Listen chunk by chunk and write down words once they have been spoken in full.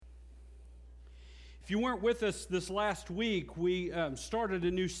If you weren't with us this last week, we started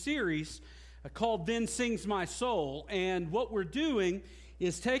a new series called Then Sings My Soul. And what we're doing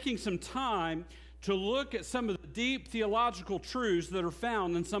is taking some time to look at some of the deep theological truths that are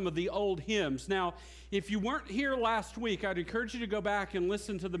found in some of the old hymns. Now, if you weren't here last week, I'd encourage you to go back and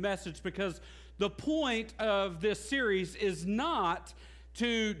listen to the message, because the point of this series is not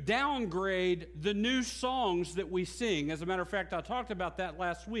to downgrade the new songs that we sing. As a matter of fact, I talked about that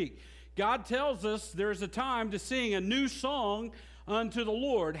last week. God tells us there's a time to sing a new song unto the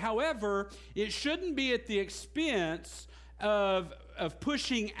Lord. However, it shouldn't be at the expense of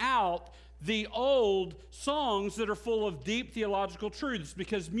pushing out the old songs that are full of deep theological truths,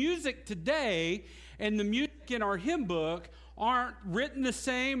 because music today and the music in our hymn book aren't written the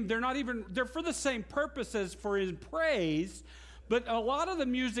same. They're for the same purpose as for in praise. But a lot of the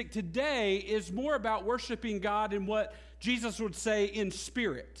music today is more about worshiping God in what Jesus would say in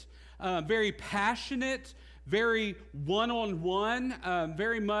spirit. Very passionate, very one-on-one,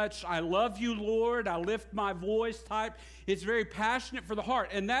 very much, I love you, Lord, I lift my voice type. It's very passionate for the heart.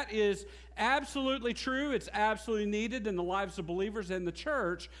 And that is absolutely true. It's absolutely needed in the lives of believers and the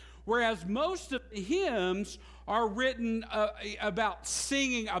church. Whereas most of the hymns are written about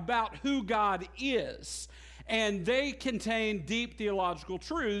singing about who God is. And they contain deep theological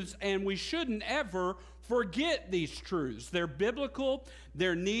truths, and we shouldn't ever forget these truths. They're biblical,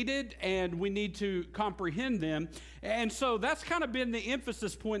 they're needed, and we need to comprehend them. And so that's kind of been the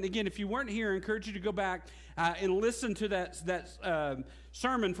emphasis point. Again, if you weren't here, I encourage you to go back and listen to that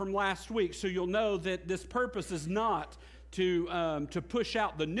sermon from last week, so you'll know that this purpose is not to push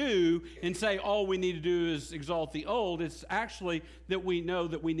out the new and say all we need to do is exalt the old. It's actually that we know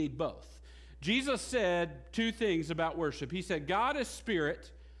that we need both. Jesus said two things about worship. He said, God is spirit,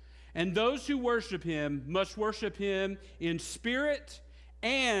 and those who worship him must worship him in spirit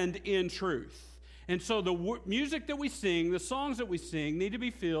and in truth. And so the music that we sing, the songs that we sing, need to be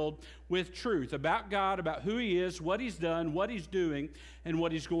filled with truth about God, about who he is, what he's done, what he's doing, and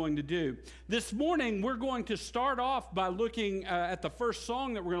what he's going to do. This morning, we're going to start off by looking at the first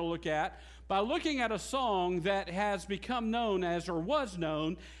song that we're going to look at, by looking at a song that has become known as, or was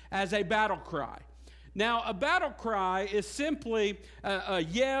known as, a battle cry. Now, a battle cry is simply a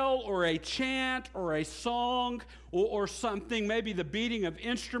yell or a chant or a song or something, maybe the beating of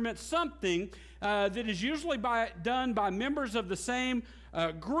instruments, something that is usually done by members of the same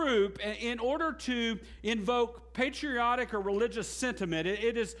group in order to invoke patriotic or religious sentiment.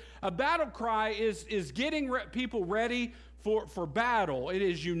 It is a battle cry is getting people ready for battle. It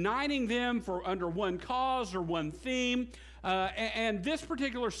is uniting them under one cause or one theme. And this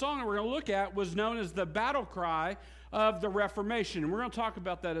particular song that we're going to look at was known as the battle cry of the Reformation. And we're going to talk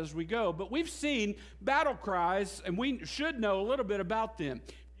about that as we go. But we've seen battle cries, and we should know a little bit about them.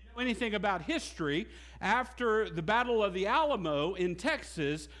 If you know anything about history, after the Battle of the Alamo in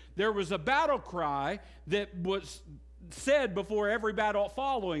Texas, there was a battle cry that was said before every battle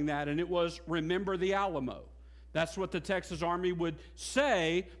following that, and it was, "Remember the Alamo." That's what the Texas Army would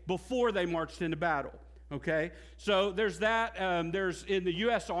say before they marched into battle. Okay, so there's that. There's in the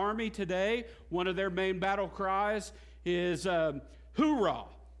U.S. Army today, one of their main battle cries is "Hoorah."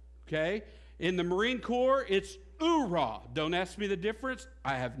 Okay, in the Marine Corps, it's "Oorah." Don't ask me the difference.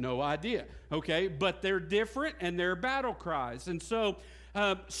 I have no idea. Okay, but they're different and they're battle cries. And so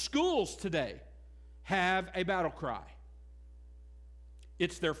schools today have a battle cry.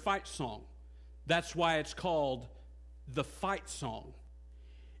 It's their fight song. That's why it's called the fight song.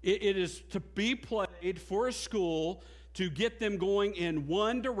 It is to be played for a school to get them going in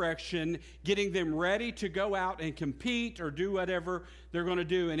one direction, getting them ready to go out and compete or do whatever they're going to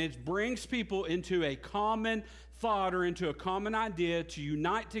do. And it brings people into a common thought or into a common idea to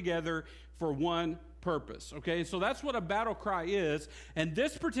unite together for one purpose. Okay, so that's what a battle cry is. And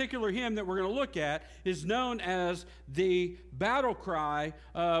this particular hymn that we're going to look at is known as the battle cry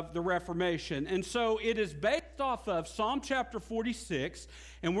of the Reformation. And so it is based off of Psalm chapter 46,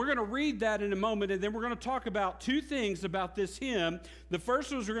 and we're going to read that in a moment, and then we're going to talk about two things about this hymn. The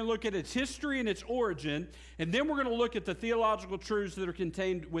first is we're going to look at its history and its origin, and then we're going to look at the theological truths that are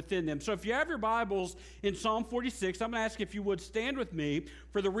contained within them. So if you have your Bibles in Psalm 46, I'm going to ask if you would stand with me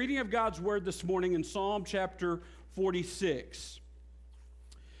for the reading of God's Word this morning in Psalm chapter 46.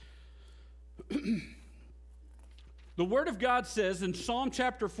 The Word of God says in Psalm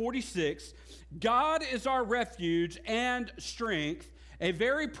chapter 46, God is our refuge and strength, a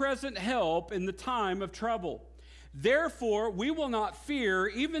very present help in the time of trouble. Therefore, we will not fear,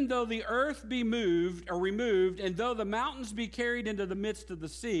 even though the earth be moved or removed, and though the mountains be carried into the midst of the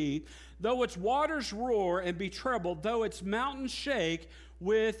sea, though its waters roar and be troubled, though its mountains shake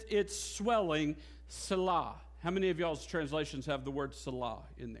with its swelling, Selah. How many of y'all's translations have the word Selah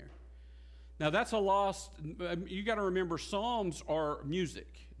in there? Now that's a lost, you got to remember Psalms are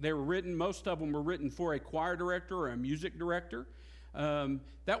music. They were written, most of them were written for a choir director or a music director.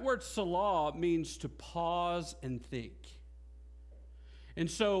 That word Selah means to pause and think. And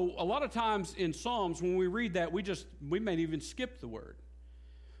so a lot of times in Psalms when we read that, we may even skip the word.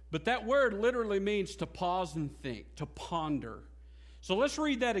 But that word literally means to pause and think, to ponder. So let's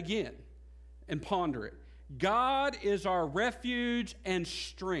read that again and ponder it. God is our refuge and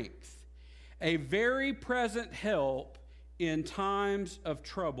strength, a very present help in times of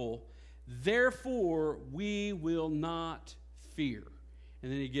trouble. Therefore, we will not fear.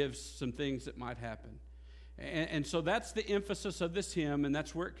 And then he gives some things that might happen. And so that's the emphasis of this hymn, and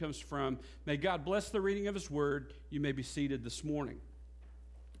that's where it comes from. May God bless the reading of his word. You may be seated this morning.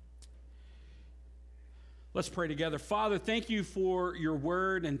 Let's pray together. Father, thank you for your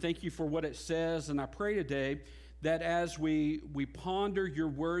word, and thank you for what it says. And I pray today that as we ponder your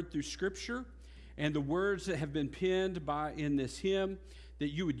word through Scripture and the words that have been penned in this hymn, that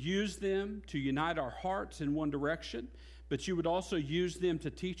you would use them to unite our hearts in one direction, but you would also use them to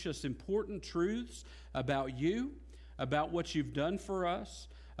teach us important truths about you, about what you've done for us,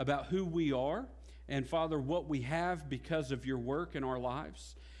 about who we are, and Father, what we have because of your work in our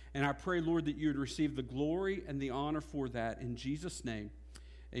lives. And I pray, Lord, that you would receive the glory and the honor for that. In Jesus' name,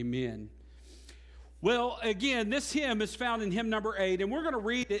 amen. Well, again, this hymn is found in hymn number 8, and we're going to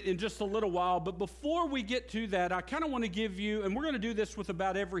read it in just a little while. But before we get to that, I kind of want to give you, and we're going to do this with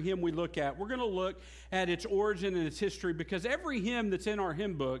about every hymn we look at. We're going to look at its origin and its history, because every hymn that's in our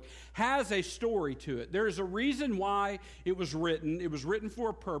hymn book has a story to it. There is a reason why it was written. It was written for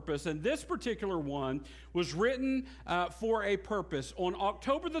a purpose, and this particular one was written for a purpose. On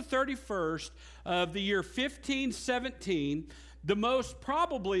October the 31st of the year 1517,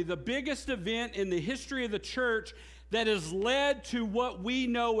 probably the biggest event in the history of the church that has led to what we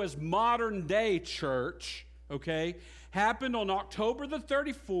know as modern day church, happened on October the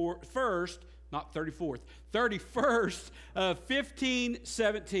 31st of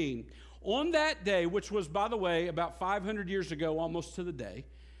 1517. On that day, which was, by the way, about 500 years ago, almost to the day,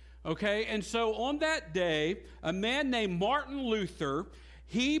 and so on that day, a man named Martin Luther,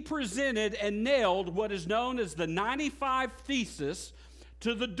 he presented and nailed what is known as the 95 Thesis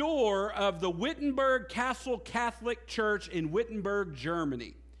to the door of the Wittenberg Castle Catholic Church in Wittenberg,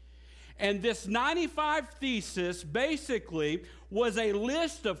 Germany. And this 95 Thesis basically was a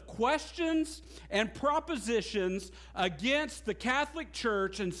list of questions and propositions against the Catholic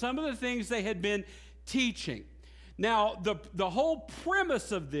Church and some of the things they had been teaching. Now, the whole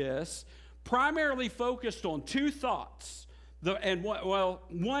premise of this primarily focused on two thoughts.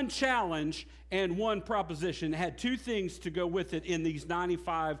 One challenge and one proposition. It had two things to go with it in these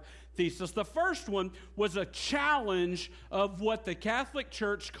 95 Theses. The first one was a challenge of what the Catholic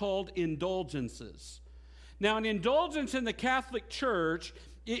Church called indulgences. Now, an indulgence in the Catholic Church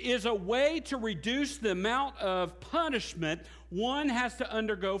is a way to reduce the amount of punishment one has to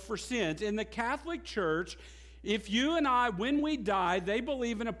undergo for sins. In the Catholic Church, if you and I, when we die, they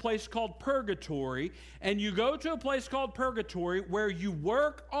believe in a place called purgatory, and you go to a place called purgatory where you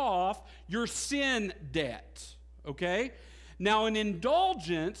work off your sin debt, Now, an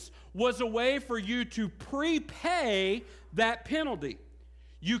indulgence was a way for you to prepay that penalty.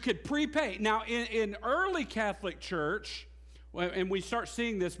 You could prepay. Now, in early Catholic Church, and we start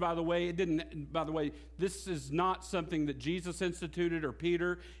seeing this, by the way, this is not something that Jesus instituted or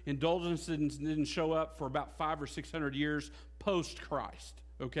Peter. Indulgence didn't show up for about 500 or 600 years post-Christ,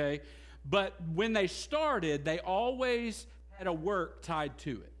 But when they started, they always had a work tied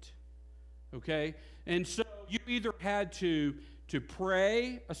to it, And so you either had to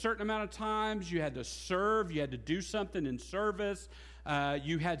pray a certain amount of times, you had to serve, you had to do something in service,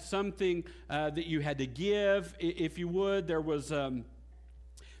 you had something that you had to give, if you would. There was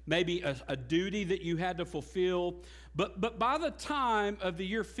maybe a duty that you had to fulfill. But by the time of the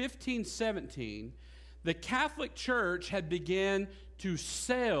year 1517, the Catholic Church had begun to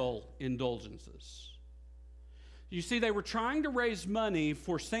sell indulgences. You see, they were trying to raise money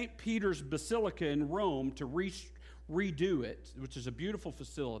for St. Peter's Basilica in Rome to redo it, which is a beautiful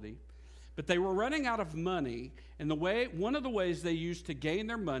facility. But they were running out of money, and one of the ways they used to gain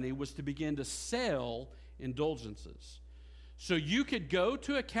their money was to begin to sell indulgences. So you could go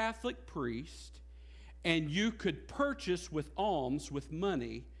to a Catholic priest, and you could purchase with alms, with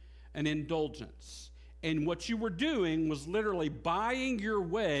money, an indulgence. And what you were doing was literally buying your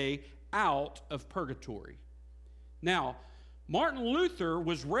way out of purgatory. Now, Martin Luther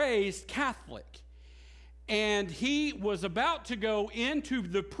was raised Catholic. and he was about to go into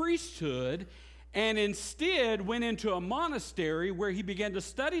the priesthood, and instead went into a monastery where he began to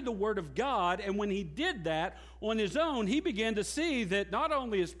study the Word of God. And when he did that on his own, he began to see that not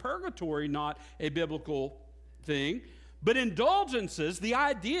only is purgatory not a biblical thing, but indulgences, the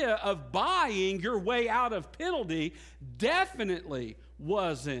idea of buying your way out of penalty, definitely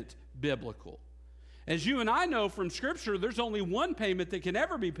wasn't biblical. As you and I know from Scripture, there's only one payment that can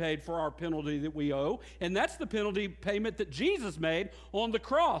ever be paid for our penalty that we owe, and that's the penalty payment that Jesus made on the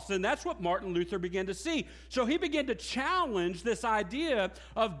cross. And that's what Martin Luther began to see. So he began to challenge this idea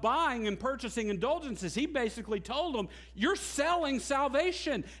of buying and purchasing indulgences. He basically told them, you're selling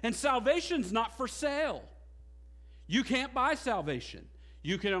salvation, and salvation's not for sale. You can't buy salvation.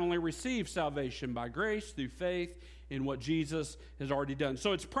 You can only receive salvation by grace through faith in what Jesus has already done.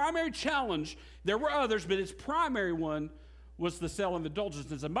 So its primary challenge, there were others, but its primary one was the sale of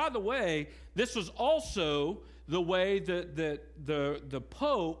indulgences. And by the way, this was also the way that the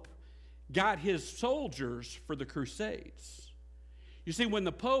Pope got his soldiers for the Crusades. You see, when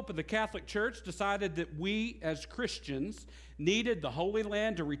the Pope of the Catholic Church decided that we as Christians needed the Holy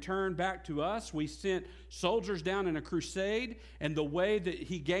Land to return back to us, we sent soldiers down in a crusade, and the way that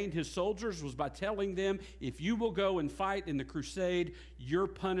he gained his soldiers was by telling them, if you will go and fight in the crusade, your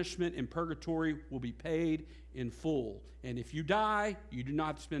punishment in purgatory will be paid in full. And if you die, you do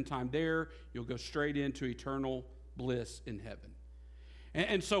not spend time there, you'll go straight into eternal bliss in heaven.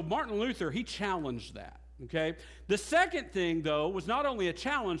 And so Martin Luther, he challenged that. Okay. The second thing, though, was not only a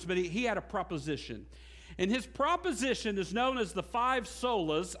challenge, but he had a proposition. And his proposition is known as the five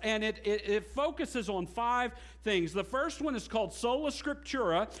solas, and it focuses on five things. The first one is called sola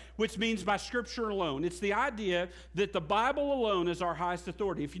scriptura, which means by Scripture alone. It's the idea that the Bible alone is our highest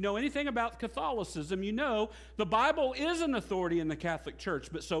authority. If you know anything about Catholicism, you know the Bible is an authority in the Catholic Church,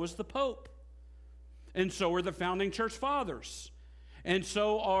 but so is the Pope. And so are the founding church fathers. And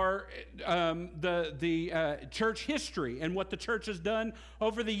so are the church history and what the church has done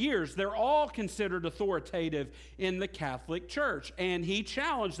over the years. They're all considered authoritative in the Catholic Church. And he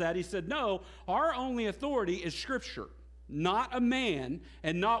challenged that. He said, no, our only authority is Scripture, not a man,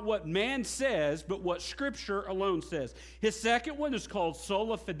 and not what man says, but what Scripture alone says. His second one is called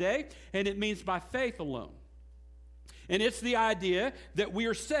sola fide, and it means by faith alone. And it's the idea that we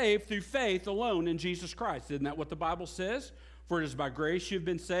are saved through faith alone in Jesus Christ. Isn't that what the Bible says? For it is by grace you've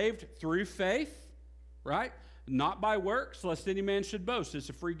been saved through faith, right? Not by works, lest any man should boast. It's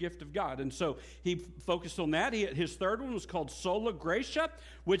a free gift of God. And so he focused on that. His third one was called sola gratia,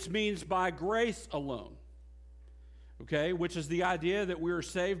 which means by grace alone. Okay, which is the idea that we are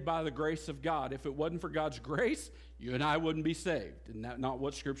saved by the grace of God. If it wasn't for God's grace, you and I wouldn't be saved. And that's not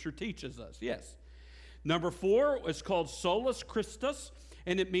what Scripture teaches us. Yes. Number 4 is called solus Christus,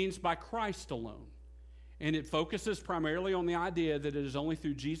 and it means by Christ alone. And it focuses primarily on the idea that it is only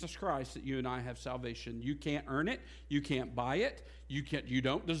through Jesus Christ that you and I have salvation. You can't earn it. You can't buy it. You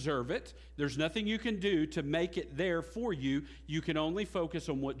don't deserve it. There's nothing you can do to make it there for you. You can only focus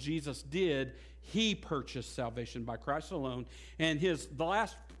on what Jesus did. He purchased salvation by Christ alone. And the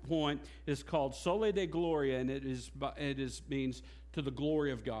last point is called Soli Deo Gloria, and it means to the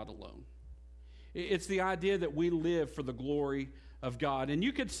glory of God alone. It's the idea that we live for the glory of God. And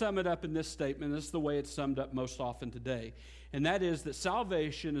you could sum it up in this statement. This is the way it's summed up most often today. And that is that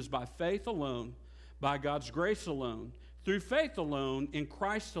salvation is by faith alone, by God's grace alone, through faith alone, in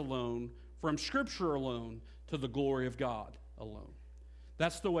Christ alone, from Scripture alone, to the glory of God alone.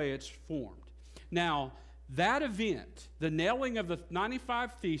 That's the way it's formed. Now, that event, the nailing of the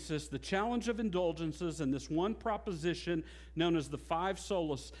 95 Thesis, the challenge of indulgences, and this one proposition known as the five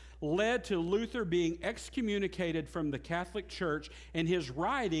solas, led to Luther being excommunicated from the Catholic Church, and his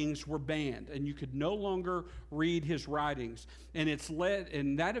writings were banned, and you could no longer read his writings. And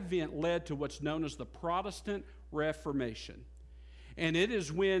that event led to what's known as the Protestant Reformation. And it is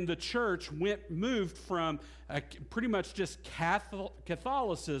when the church moved from pretty much just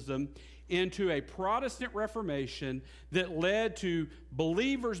Catholicism into a Protestant Reformation that led to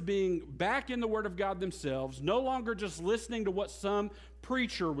believers being back in the Word of God themselves, no longer just listening to what some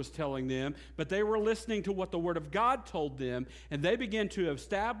preacher was telling them, but they were listening to what the Word of God told them, and they began to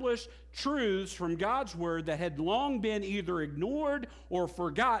establish truths from God's Word that had long been either ignored or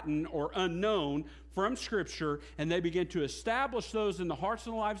forgotten or unknown from Scripture, and they began to establish those in the hearts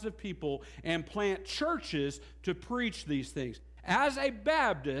and lives of people and plant churches to preach these things. As a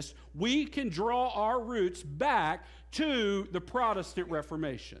Baptist, we can draw our roots back to the Protestant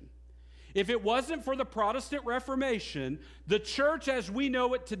Reformation. If it wasn't for the Protestant Reformation, the church as we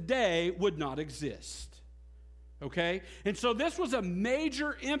know it today would not exist. Okay? And so this was a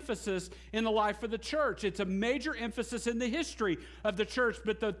major emphasis in the life of the church. It's a major emphasis in the history of the church.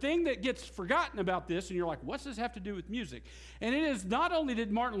 But the thing that gets forgotten about this, and you're like, what's this have to do with music? And it is not only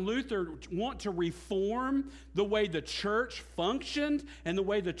did Martin Luther want to reform the way the church functioned and the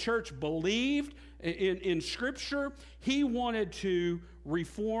way the church believed in Scripture, he wanted to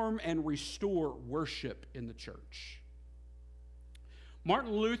reform and restore worship in the church.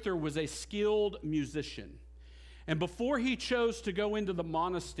 Martin Luther was a skilled musician. And before he chose to go into the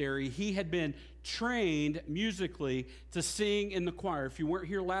monastery, he had been trained musically to sing in the choir. If you weren't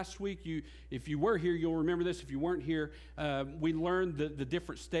here last week, if you were here, you'll remember this. If you weren't here, we learned the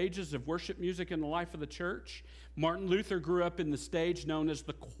different stages of worship music in the life of the church. Martin Luther grew up in the stage known as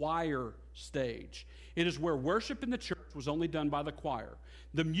the choir stage. It is where worship in the church was only done by the choir.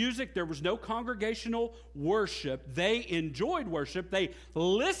 The music, there was no congregational worship. They enjoyed worship. They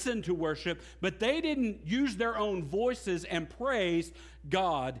listened to worship, but they didn't use their own voices and praise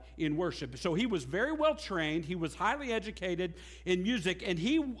God in worship. So he was very well trained. He was highly educated in music, and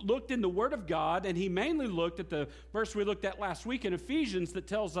he looked in the Word of God, and he mainly looked at the verse we looked at last week in Ephesians that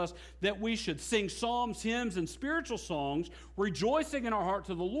tells us that we should sing psalms, hymns, and spiritual songs, rejoicing in our heart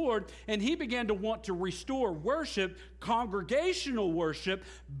to the Lord. And he began to want to restore worship, congregational worship,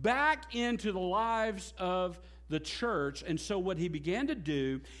 back into the lives of the church. And so what he began to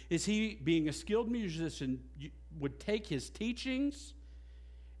do is he, being a skilled musician, would take his teachings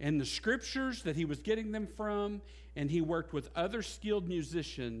and the scriptures that he was getting them from, and he worked with other skilled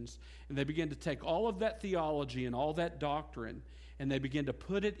musicians, and they began to take all of that theology and all that doctrine, and they began to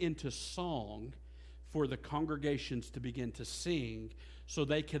put it into song for the congregations to begin to sing, so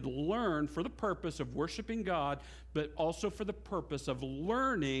they could learn for the purpose of worshiping God, but also for the purpose of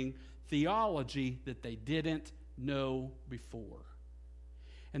learning theology that they didn't know before.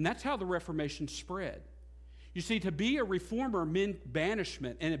 And that's how the Reformation spread. You see, to be a reformer meant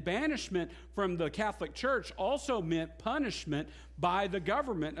banishment, and a banishment from the Catholic Church also meant punishment by the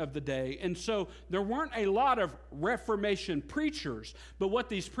government of the day. And so there weren't a lot of Reformation preachers, but what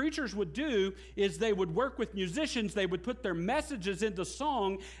these preachers would do is they would work with musicians, they would put their messages into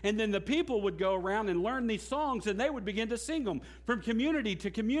song, and then the people would go around and learn these songs, and they would begin to sing them from community to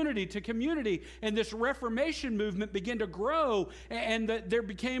community to community, and this Reformation movement began to grow, and there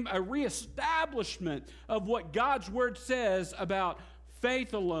became a reestablishment of what God's Word says about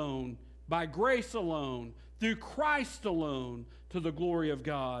faith alone, by grace alone, through Christ alone, to the glory of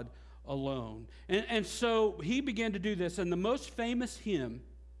God alone. And so he began to do this, and the most famous hymn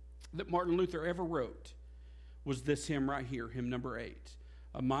that Martin Luther ever wrote was this hymn right here, hymn number 8.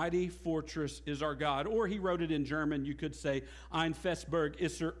 A mighty fortress is our God. Or he wrote it in German. You could say, Ein Festberg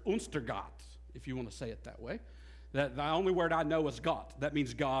ist unser Gott, if you want to say it that way. That the only word I know is Gott. That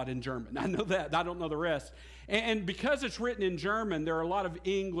means God in German. I know that. I don't know the rest. And because it's written in German, there are a lot of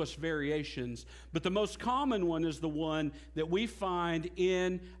English variations. But the most common one is the one that we find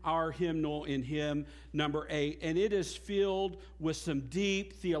in our hymnal in hymn number 8. And it is filled with some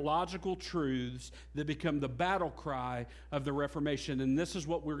deep theological truths that become the battle cry of the Reformation. And this is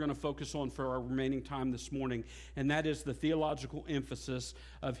what we're going to focus on for our remaining time this morning. And that is the theological emphasis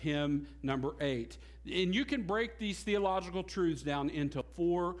of hymn number 8. And you can break these theological truths down into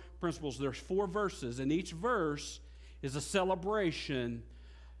 4 principles. There's 4 verses, and each verse is a celebration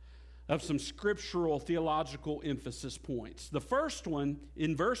of some scriptural theological emphasis points. The first one,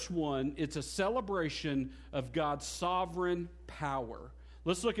 in verse 1, it's a celebration of God's sovereign power.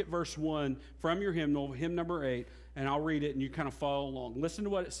 Let's look at verse 1 from your hymnal, hymn number 8, and I'll read it and you kind of follow along. Listen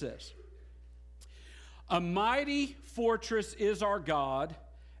to what it says. A mighty fortress is our God,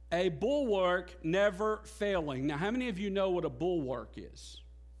 a bulwark never failing. Now, how many of you know what a bulwark is?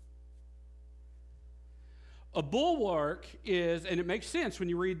 A bulwark is, and it makes sense when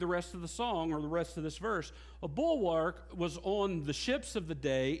you read the rest of the song or the rest of this verse, a bulwark was on the ships of the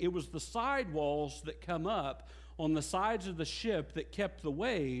day. It was the sidewalls that come up on the sides of the ship that kept the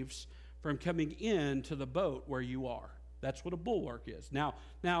waves from coming into the boat where you are. That's what a bulwark is. Now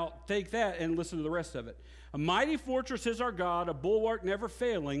take that and listen to the rest of it. A mighty fortress is our God, a bulwark never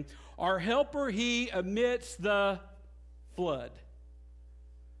failing. Our helper he amidst the flood.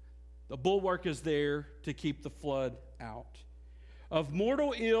 The bulwark is there to keep the flood out. Of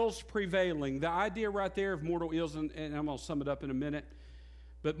mortal ills prevailing. The idea right there of mortal ills, and I'm going to sum it up in a minute.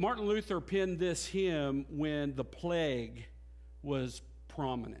 But Martin Luther penned this hymn when the plague was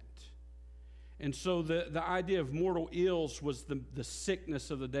prominent. And so the idea of mortal ills was the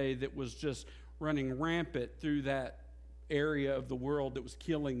sickness of the day that was just running rampant through that area of the world that was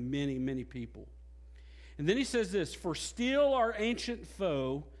killing many, many people. And then he says this, for still our ancient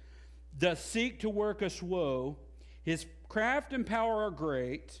foe doth seek to work us woe, His craft and power are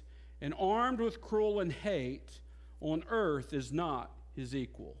great, and armed with cruel and hate, on earth is not his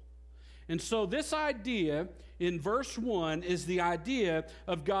equal. And so this idea in verse 1 is the idea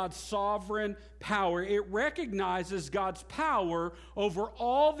of God's sovereign power. It recognizes God's power over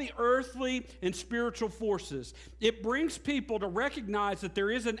all the earthly and spiritual forces. It brings people to recognize that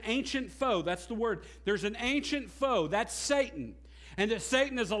there is an ancient foe. That's the word. There's an ancient foe. That's Satan. And that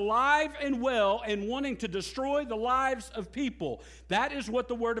Satan is alive and well and wanting to destroy the lives of people. That is what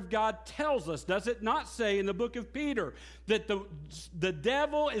the Word of God tells us. Does it not say in the book of Peter that the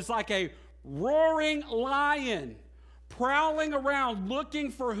devil is like a roaring lion prowling around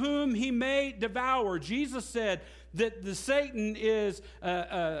looking for whom he may devour? Jesus said that the Satan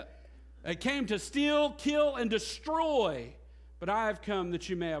came to steal, kill, and destroy. But I have come that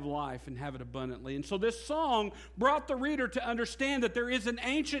you may have life and have it abundantly. And so this song brought the reader to understand that there is an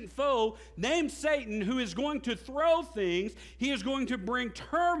ancient foe named Satan who is going to throw things. He is going to bring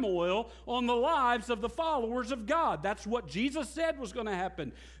turmoil on the lives of the followers of God. That's what Jesus said was going to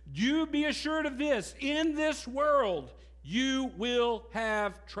happen. You be assured of this. In this world, you will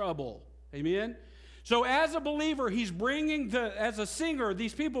have trouble. Amen? So as a believer, he's bringing as a singer,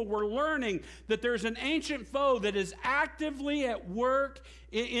 these people were learning that there's an ancient foe that is actively at work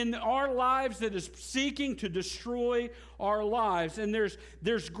in our lives, that is seeking to destroy our lives. And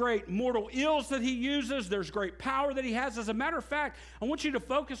there's great mortal ills that he uses. There's great power that he has. As a matter of fact, I want you to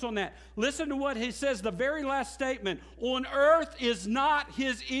focus on that. Listen to what he says, the very last statement. On earth is not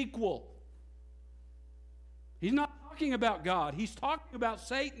his equal. He's not talking about God. He's talking about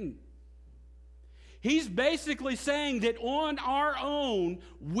Satan. He's basically saying that on our own,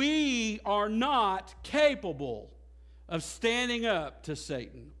 we are not capable of standing up to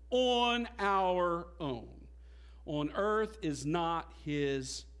Satan. On our own. On earth is not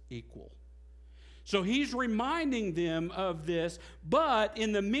his equal. So he's reminding them of this, but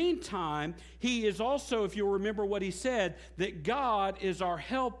in the meantime, he is also, if you'll remember what he said, that God is our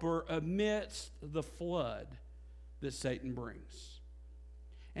helper amidst the flood that Satan brings.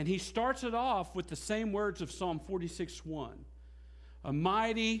 And he starts it off with the same words of Psalm 46:1. A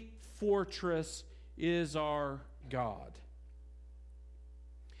mighty fortress is our God.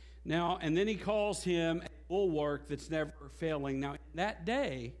 Now, and then he calls him a bulwark that's never failing. Now, in that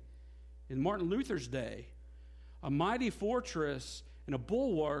day, in Martin Luther's day, a mighty fortress and a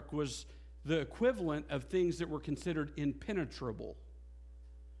bulwark was the equivalent of things that were considered impenetrable.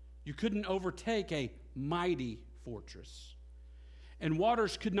 You couldn't overtake a mighty fortress. And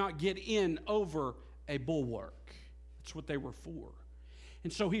waters could not get in over a bulwark. That's what they were for.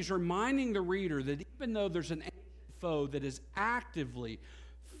 And so he's reminding the reader that even though there's an ancient foe that is actively,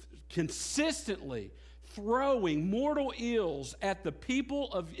 consistently throwing mortal ills at the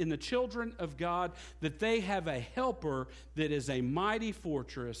people and the children of God, that they have a helper that is a mighty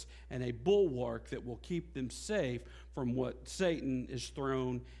fortress and a bulwark that will keep them safe from what Satan is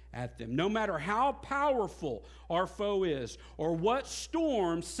thrown at them. No matter how powerful our foe is or what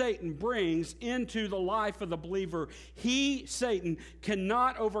storm Satan brings into the life of the believer, Satan,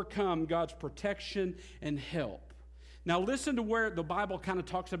 cannot overcome God's protection and help. Now listen to where the Bible kind of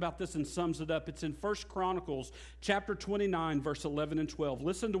talks about this and sums it up. It's in 1 Chronicles chapter 29, verse 11 and 12.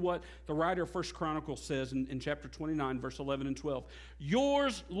 Listen to what the writer of 1 Chronicles says in chapter 29, verse 11 and 12.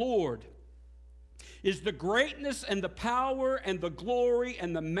 Yours, Lord, is the greatness and the power and the glory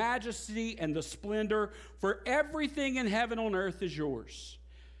and the majesty and the splendor, for everything in heaven and on earth is yours.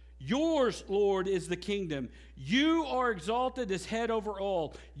 Yours, Lord, is the kingdom. You are exalted as head over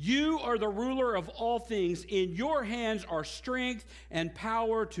all. You are the ruler of all things. In your hands are strength and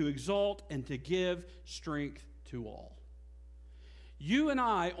power to exalt and to give strength to all. You and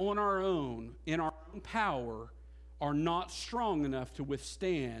I, on our own, in our own power, are not strong enough to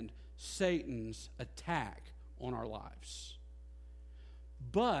withstand Satan's attack on our lives.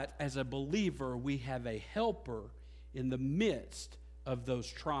 But as a believer, we have a helper in the midst of those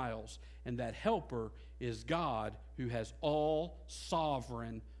trials, and that helper is God, who has all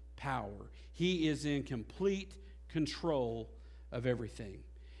sovereign power. He is in complete control of everything.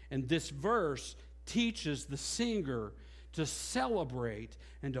 And this verse teaches the singer to celebrate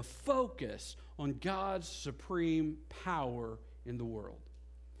and to focus on God's supreme power in the world.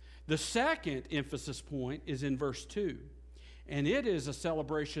 The second emphasis point is in verse 2, and it is a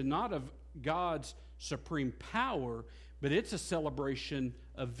celebration not of God's supreme power, but it's a celebration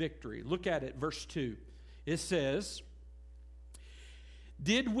of victory. Look at it, verse 2. It says,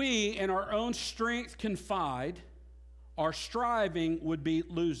 "Did we in our own strength confide, our striving would be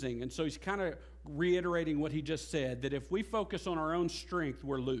losing." And so he's kind of reiterating what he just said, that if we focus on our own strength,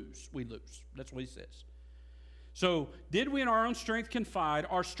 we lose. That's what he says. So, did we in our own strength confide?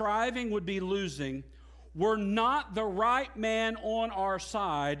 Our striving would be losing. Were not the right man on our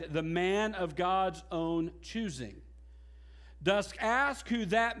side, the man of God's own choosing. Dost ask who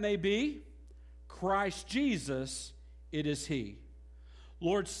that may be? Christ Jesus, it is he.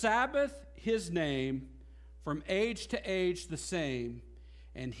 Lord Sabbath, his name, from age to age the same,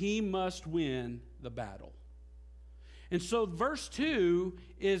 and he must win the battle. And so verse 2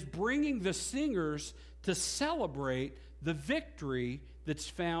 is bringing the singers to celebrate the victory that's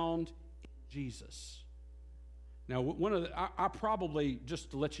found in Jesus. Now, I probably,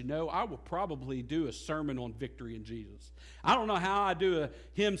 just to let you know, I will probably do a sermon on victory in Jesus. I don't know how I do a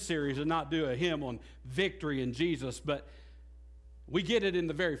hymn series and not do a hymn on victory in Jesus, but we get it in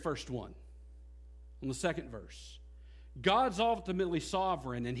the very first one, on the second verse. God's ultimately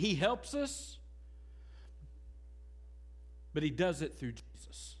sovereign, and he helps us, but he does it through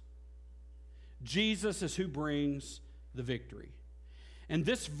Jesus. Jesus is who brings the victory. And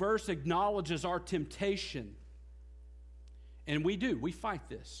this verse acknowledges our temptation. And we fight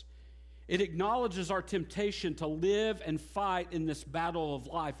this. It acknowledges our temptation to live and fight in this battle of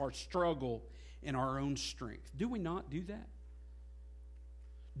life, our struggle in our own strength. Do we not do that?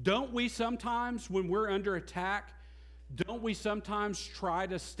 Don't we sometimes, when we're under attack, don't we sometimes try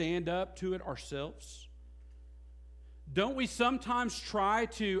to stand up to it ourselves? Don't we sometimes try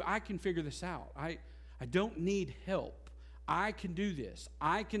to, I can figure this out. I don't need help. I can do this.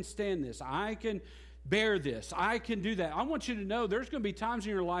 I can stand this. I can bear this. I can do that. I want you to know there's going to be times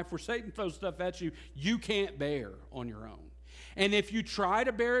in your life where Satan throws stuff at you you can't bear on your own. And if you try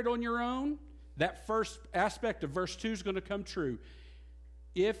to bear it on your own, that first aspect of verse 2 is going to come true.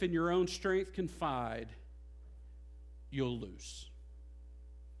 If in your own strength confide, you'll lose.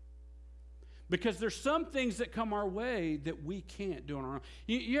 Because there's some things that come our way that we can't do on our own.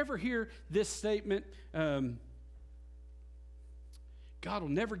 You ever hear this statement? God will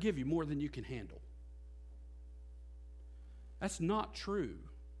never give you more than you can handle. That's not true.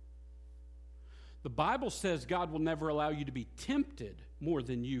 The Bible says God will never allow you to be tempted more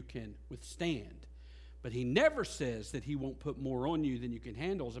than you can withstand. But he never says that he won't put more on you than you can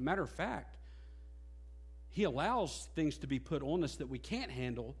handle. As a matter of fact, he allows things to be put on us that we can't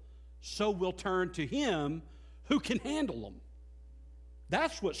handle, so we'll turn to him who can handle them.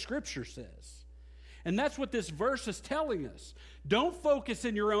 That's what Scripture says. And that's what this verse is telling us. Don't focus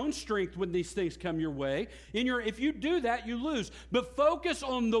in your own strength when these things come your way. If you do that, you lose. But focus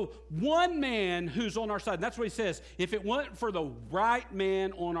on the one man who's on our side. And that's what he says. If it weren't for the right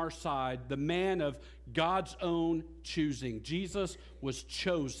man on our side, the man of God's own choosing, Jesus was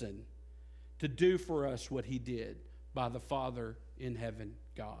chosen to do for us what he did by the Father in heaven,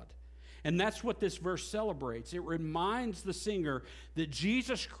 God. And that's what this verse celebrates. It reminds the singer that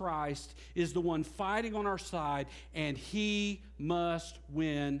Jesus Christ is the one fighting on our side, and he must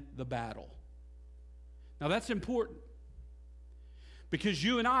win the battle. Now that's important, because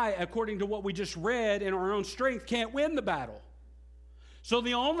you and I, according to what we just read, in our own strength can't win the battle. So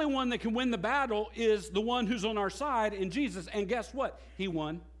the only one that can win the battle is the one who's on our side in Jesus. And guess what? He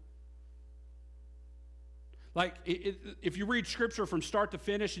won. Like, if you read Scripture from start to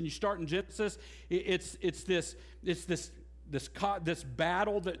finish, and you start in Genesis, it's this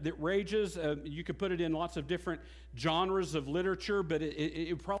battle that rages. You could put it in lots of different genres of literature, but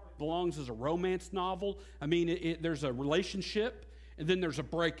it probably belongs as a romance novel. I mean, there's a relationship, and then there's a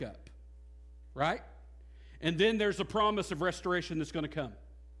breakup, right? And then there's a promise of restoration that's going to come.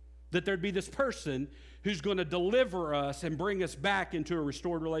 That there'd be this person who's going to deliver us and bring us back into a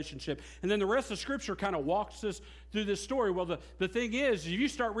restored relationship. And then the rest of Scripture kind of walks us through this story. Well, the thing is, if you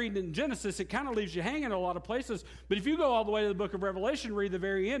start reading in Genesis, it kind of leaves you hanging in a lot of places. But if you go all the way to the book of Revelation, read the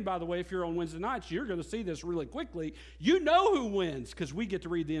very end, by the way, if you're on Wednesday nights, you're going to see this really quickly. You know who wins, because we get to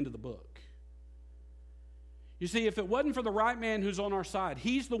read the end of the book. You see, if it wasn't for the right man who's on our side,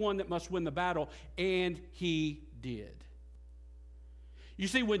 he's the one that must win the battle, and he did. You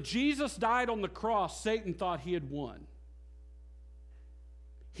see, when Jesus died on the cross, Satan thought he had won.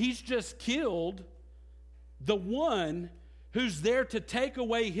 He's just killed the one who's there to take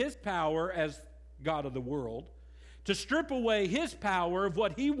away his power as God of the world, to strip away his power of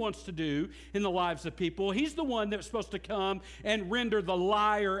what he wants to do in the lives of people. He's the one that's supposed to come and render the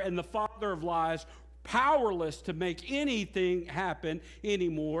liar and the father of lies powerless to make anything happen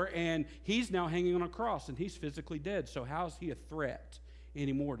anymore. And he's now hanging on a cross, and he's physically dead. So how is he a threat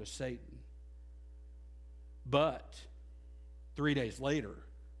anymore to Satan? But 3 days later,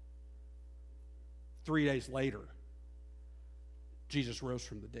 Jesus rose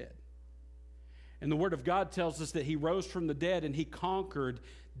from the dead. And the Word of God tells us that he rose from the dead and he conquered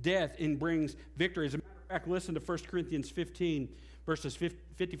death and brings victory. As a matter of back, listen to 1 Corinthians 15, verses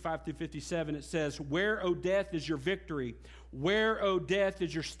 55 through 57. It says, "Where, O death, is your victory? Where, O death,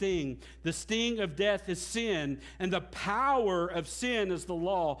 is your sting? The sting of death is sin, and the power of sin is the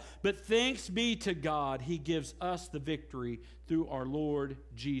law. But thanks be to God, he gives us the victory through our Lord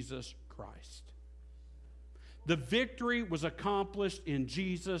Jesus Christ." The victory was accomplished in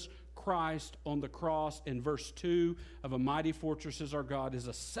Jesus Christ on the cross, and verse 2 of "A Mighty Fortress Is Our God" is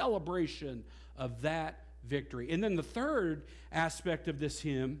a celebration of that victory. And then the third aspect of this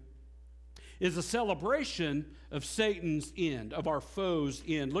hymn is a celebration of Satan's end, of our foe's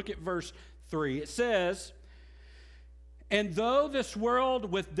end. Look at verse 3. It says, "And though this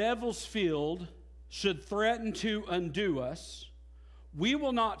world with devils filled should threaten to undo us, we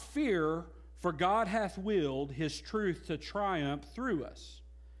will not fear, for God hath willed his truth to triumph through us.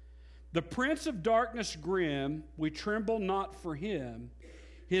 The prince of darkness grim, we tremble not for him.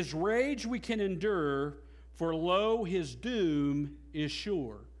 His rage we can endure, for lo, his doom is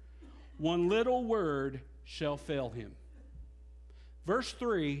sure. One little word shall fail him." Verse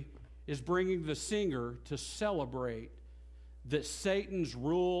 3 is bringing the singer to celebrate that Satan's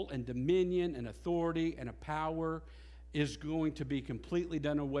rule and dominion and authority and a power is going to be completely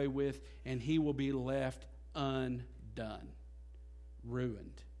done away with, and he will be left undone,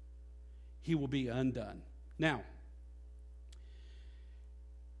 ruined. He will be undone. Now,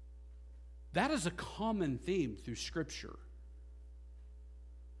 that is a common theme through Scripture.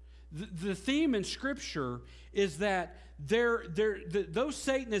 The theme in Scripture is that though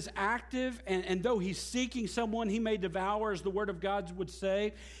Satan is active, and though he's seeking someone he may devour, as the Word of God would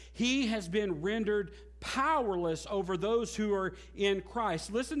say, he has been rendered powerless over those who are in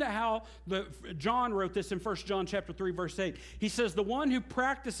Christ. Listen to how John wrote this in 1 John chapter 3, verse 8. He says, "The one who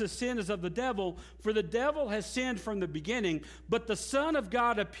practices sin is of the devil, for the devil has sinned from the beginning. But the Son of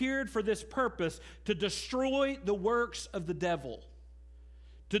God appeared for this purpose, to destroy the works of the devil."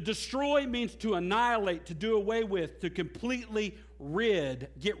 To destroy means to annihilate, to do away with, to completely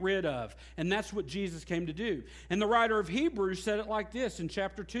get rid of. And that's what Jesus came to do. And the writer of Hebrews said it like this in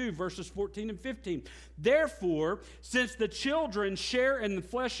chapter 2, verses 14 and 15. "Therefore, since the children share in the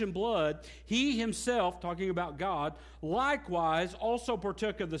flesh and blood, he himself," talking about God, "likewise also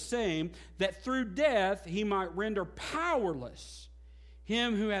partook of the same, that through death he might render powerless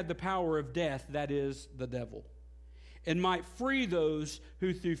him who had the power of death, that is, the devil, and might free those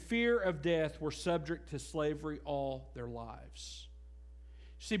who through fear of death were subject to slavery all their lives."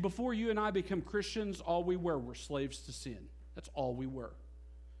 See, before you and I become Christians, all we were slaves to sin. That's all we were.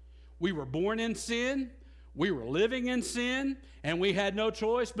 We were born in sin, we were living in sin, and we had no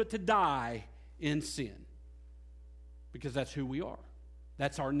choice but to die in sin. Because that's who we are.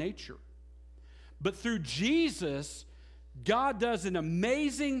 That's our nature. But through Jesus, God does an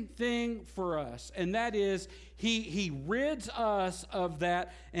amazing thing for us, and that is He rids us of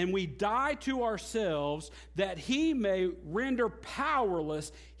that, and we die to ourselves that He may render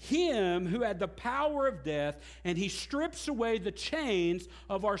powerless Him who had the power of death, and He strips away the chains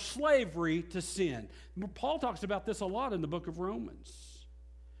of our slavery to sin. Paul talks about this a lot in the book of Romans,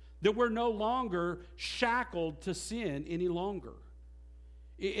 that we're no longer shackled to sin any longer.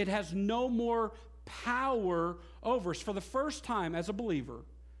 It has no more power over us. For the first time as a believer,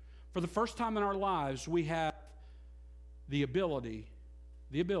 for the first time in our lives, we have the ability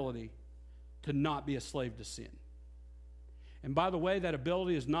to not be a slave to sin. And by the way, that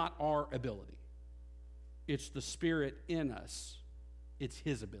ability is not our ability. It's the Spirit in us. It's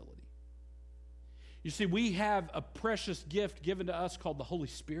His ability. You see, we have a precious gift given to us called the Holy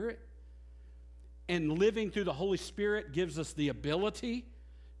Spirit. And living through the Holy Spirit gives us the ability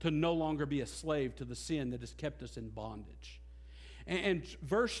to no longer be a slave to the sin that has kept us in bondage. And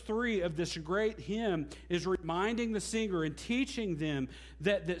verse 3 of this great hymn is reminding the singer and teaching them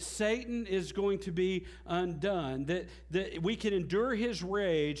that Satan is going to be undone, that we can endure his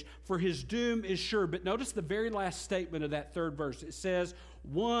rage, for his doom is sure. But notice the very last statement of that third verse. It says,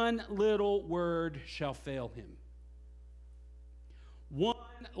 "One little word shall fail him." One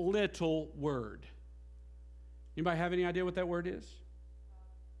little word. Anybody have any idea what that word is?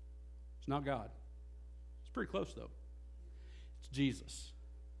 It's not God. It's pretty close, though. It's Jesus.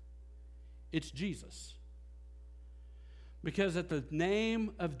 It's Jesus. Because at the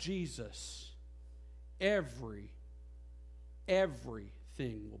name of Jesus, everything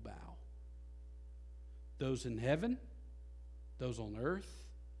will bow. Those in heaven, those on earth,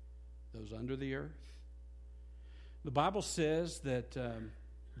 those under the earth. The Bible says that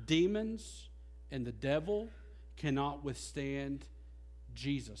demons and the devil cannot withstand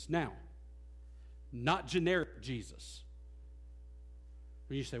Jesus. Now, not generic Jesus.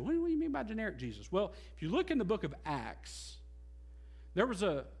 And you say, what do you mean by generic Jesus? Well, if you look in the book of Acts, there was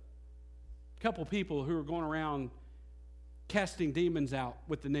a couple people who were going around casting demons out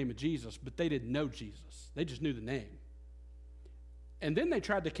with the name of Jesus, but they didn't know Jesus. They just knew the name. And then they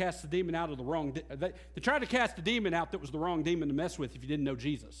tried to cast the demon out of the wrong... They tried to cast a demon out that was the wrong demon to mess with if you didn't know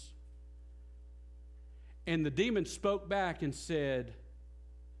Jesus. And the demon spoke back and said,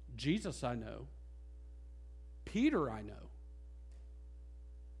 Jesus I know. Peter I know.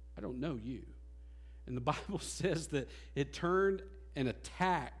 I don't know you. And the Bible says that it turned and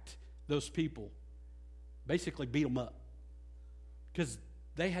attacked those people. Basically beat them up. Because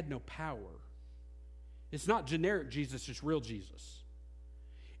they had no power. It's not generic Jesus, it's real Jesus.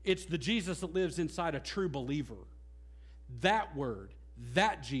 It's the Jesus that lives inside a true believer. That word,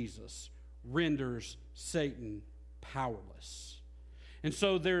 that Jesus, renders Satan powerless. And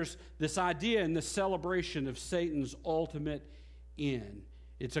so there's this idea in the celebration of Satan's ultimate end.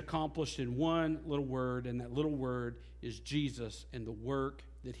 It's accomplished in one little word, and that little word is Jesus and the work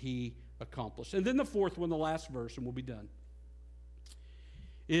that he accomplished. And then the fourth one, the last verse, and we'll be done,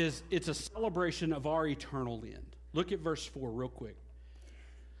 is it's a celebration of our eternal end. Look at verse 4 real quick.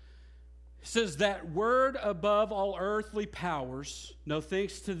 It says, that word above all earthly powers, no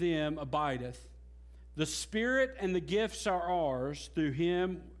thanks to them, abideth. The Spirit and the gifts are ours through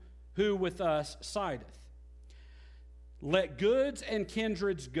him who with us sideth. Let goods and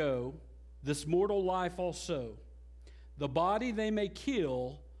kindreds go, this mortal life also. The body they may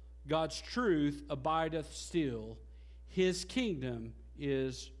kill, God's truth abideth still. His kingdom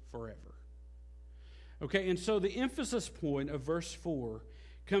is forever. Okay, and so the emphasis point of verse 4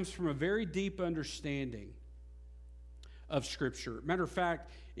 comes from a very deep understanding of Scripture. Matter of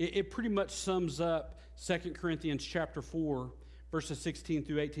fact, it pretty much sums up 2 Corinthians chapter 4, verses 16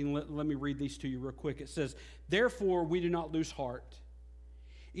 through 18. Let me read these to you real quick. It says, therefore we do not lose heart.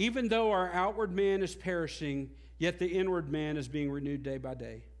 Even though our outward man is perishing, yet the inward man is being renewed day by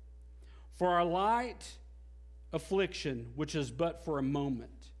day. For our light affliction, which is but for a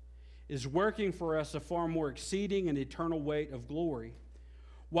moment, is working for us a far more exceeding and eternal weight of glory.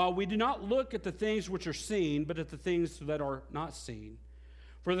 While we do not look at the things which are seen, but at the things that are not seen.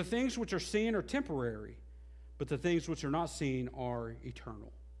 For the things which are seen are temporary, but the things which are not seen are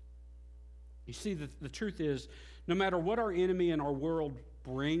eternal. You see, the truth is, no matter what our enemy in our world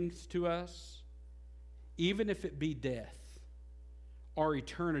brings to us, even if it be death, our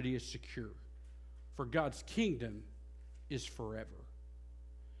eternity is secure. For God's kingdom is forever.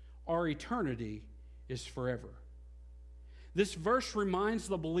 Our eternity is forever. This verse reminds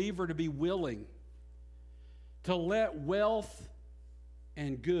the believer to be willing to let wealth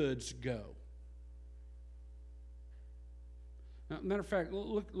and goods go. Now, matter of fact,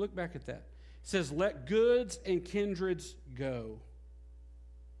 look back at that. It says, let goods and kindreds go.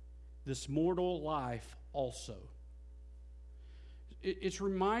 This mortal life also. It's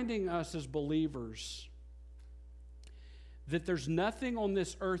reminding us as believers that there's nothing on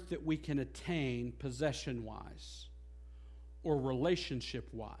this earth that we can attain possession-wise or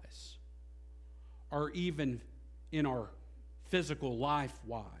relationship-wise or even in our physical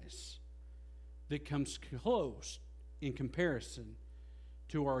life-wise that comes close in comparison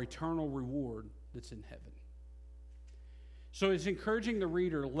to our eternal reward that's in heaven. So it's encouraging the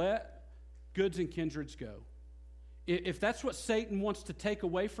reader, let goods and kindreds go. If that's what Satan wants to take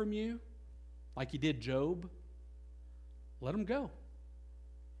away from you, like he did Job, let him go.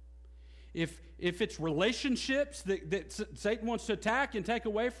 If it's relationships that Satan wants to attack and take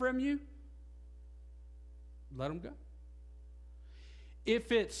away from you, let him go.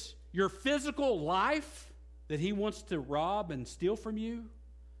 If it's your physical life that he wants to rob and steal from you,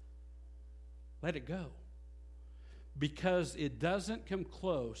 let it go. Because it doesn't come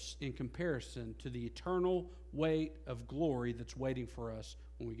close in comparison to the eternal weight of glory that's waiting for us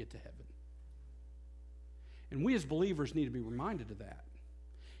when we get to heaven. And we as believers need to be reminded of that.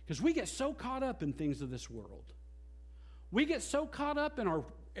 Because we get so caught up in things of this world. We get so caught up in our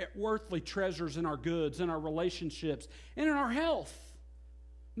earthly treasures and our goods and our relationships and in our health.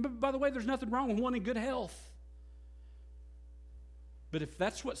 By the way, there's nothing wrong with wanting good health. But if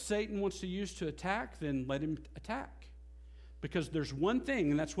that's what Satan wants to use to attack, then let him attack. Because there's one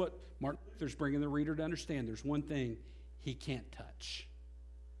thing, and that's what Martin Luther's bringing the reader to understand. There's one thing he can't touch.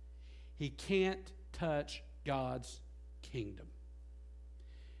 He can't touch God's kingdom.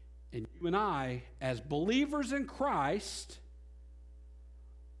 And you and I, as believers in Christ,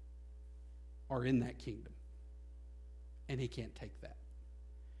 are in that kingdom. And he can't take that.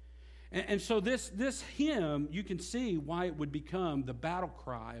 And so this hymn, you can see why it would become the battle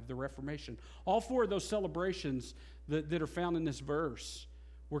cry of the Reformation. All four of those celebrations that are found in this verse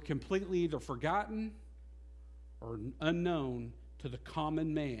were completely either forgotten or unknown to the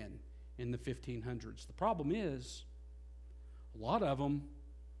common man in the 1500s. The problem is, a lot of them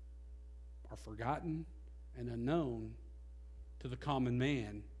are forgotten and unknown to the common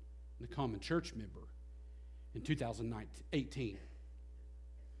man, the common church member in 2018.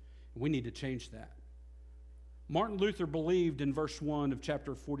 We need to change that. Martin Luther believed in verse 1 of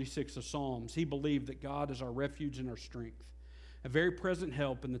chapter 46 of Psalms. He believed that God is our refuge and our strength, a very present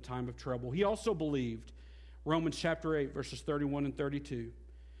help in the time of trouble. He also believed, Romans chapter 8, verses 31 and 32,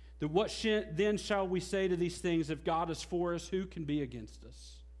 that what then shall we say to these things? If God is for us, who can be against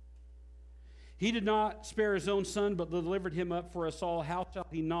us? He did not spare his own son, but delivered him up for us all. How shall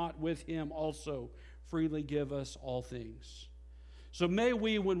he not with him also freely give us all things? So may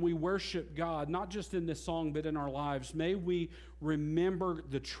we, when we worship God, not just in this song, but in our lives, may we remember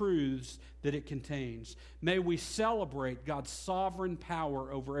the truths that it contains. May we celebrate God's sovereign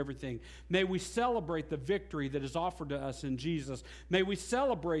power over everything. May we celebrate the victory that is offered to us in Jesus. May we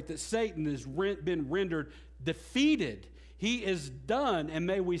celebrate that Satan has been rendered defeated. He is done, and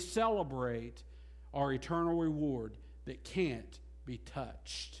may we celebrate our eternal reward that can't be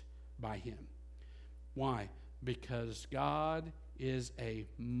touched by him. Why? Because God is a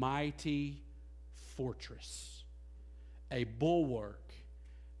mighty fortress, a bulwark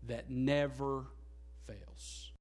that never fails.